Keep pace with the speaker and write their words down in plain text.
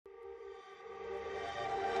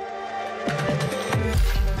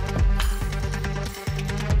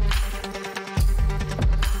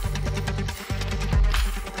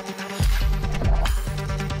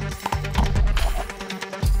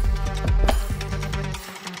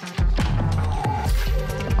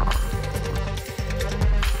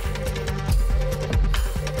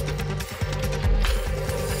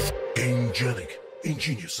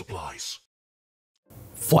ingenious supplies.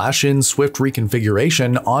 Flash in Swift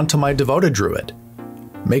Reconfiguration onto my devoted druid.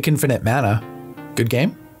 Make infinite mana. Good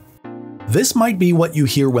game? This might be what you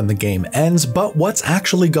hear when the game ends, but what's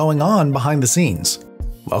actually going on behind the scenes?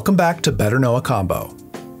 Welcome back to Better Know a Combo,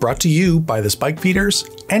 brought to you by the Spike Feeders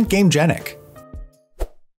and Gamegenic.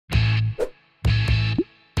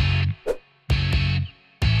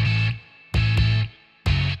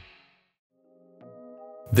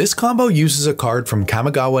 This combo uses a card from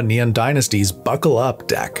Kamigawa Neon Dynasty's Buckle Up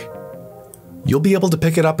deck. You'll be able to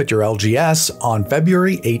pick it up at your LGS on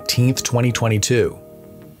February 18th, 2022.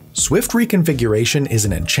 Swift Reconfiguration is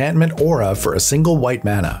an enchantment aura for a single white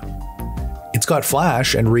mana. It's got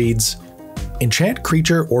flash and reads, enchant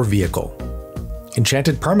creature or vehicle.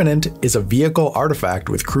 Enchanted permanent is a vehicle artifact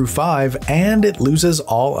with crew 5 and it loses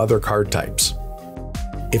all other card types.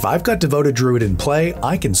 If I've got Devoted Druid in play,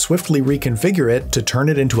 I can swiftly reconfigure it to turn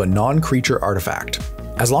it into a non-creature artifact.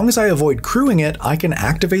 As long as I avoid crewing it, I can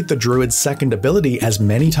activate the Druid's second ability as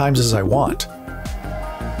many times as I want.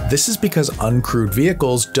 This is because uncrewed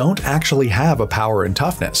vehicles don't actually have a power and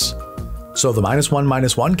toughness. So the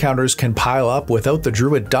 -1/-1 counters can pile up without the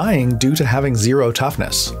Druid dying due to having 0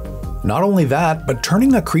 toughness. Not only that, but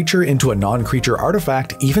turning a creature into a non-creature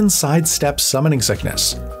artifact even sidesteps Summoning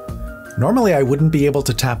Sickness. Normally I wouldn't be able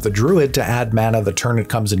to tap the Druid to add mana the turn it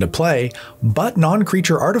comes into play, but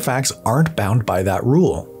non-creature artifacts aren't bound by that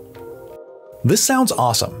rule. This sounds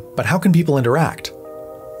awesome, but how can people interact?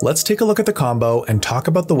 Let's take a look at the combo and talk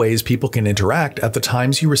about the ways people can interact at the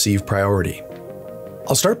times you receive priority.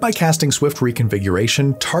 I'll start by casting Swift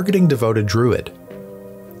Reconfiguration targeting Devoted Druid.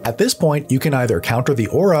 At this point, you can either counter the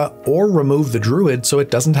aura or remove the Druid so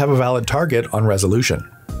it doesn't have a valid target on resolution.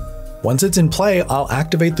 Once it's in play, I'll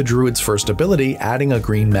activate the Druid's first ability, adding a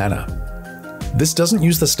green mana. This doesn't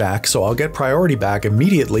use the stack, so I'll get priority back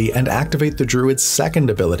immediately and activate the Druid's second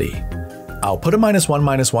ability. I'll put a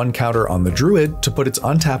 -1/-1 counter on the Druid to put its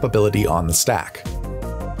untap ability on the stack.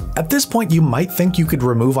 At this point, you might think you could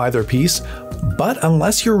remove either piece, but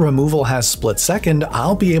unless your removal has split second,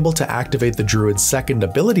 I'll be able to activate the Druid's second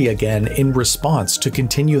ability again in response to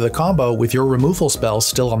continue the combo with your removal spell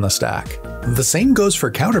still on the stack. The same goes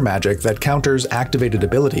for counter magic that counters activated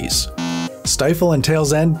abilities. Stifle and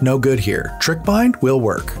Tail's End no good here. Trick Bind will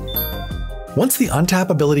work. Once the untap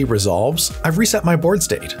ability resolves, I've reset my board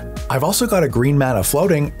state. I've also got a green mana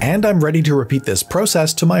floating, and I'm ready to repeat this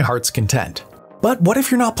process to my heart's content. But what if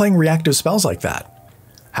you're not playing reactive spells like that?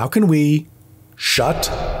 How can we shut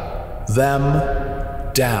them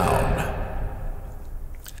down?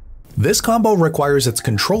 This combo requires its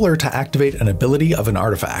controller to activate an ability of an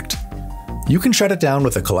artifact. You can shut it down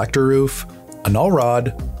with a Collector Roof, a Null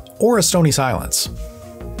Rod, or a Stony Silence.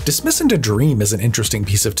 Dismiss into Dream is an interesting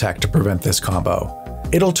piece of tech to prevent this combo.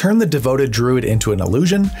 It'll turn the Devoted Druid into an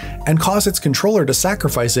illusion and cause its controller to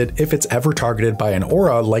sacrifice it if it's ever targeted by an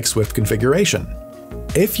aura like Swift Configuration.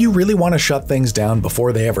 If you really want to shut things down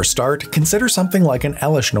before they ever start, consider something like an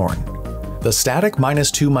Elish Norn. The static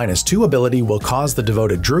 -2/-2 ability will cause the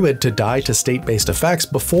Devoted Druid to die to state-based effects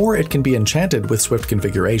before it can be enchanted with Swift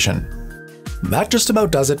Configuration. That just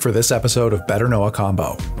about does it for this episode of Better Know a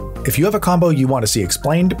Combo. If you have a combo you want to see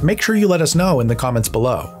explained, make sure you let us know in the comments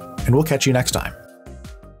below, and we'll catch you next time.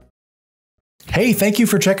 Hey, thank you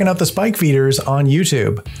for checking out the Spike Feeders on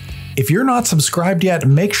YouTube. If you're not subscribed yet,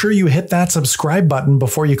 make sure you hit that subscribe button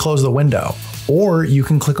before you close the window, or you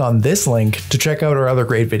can click on this link to check out our other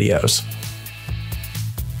great videos.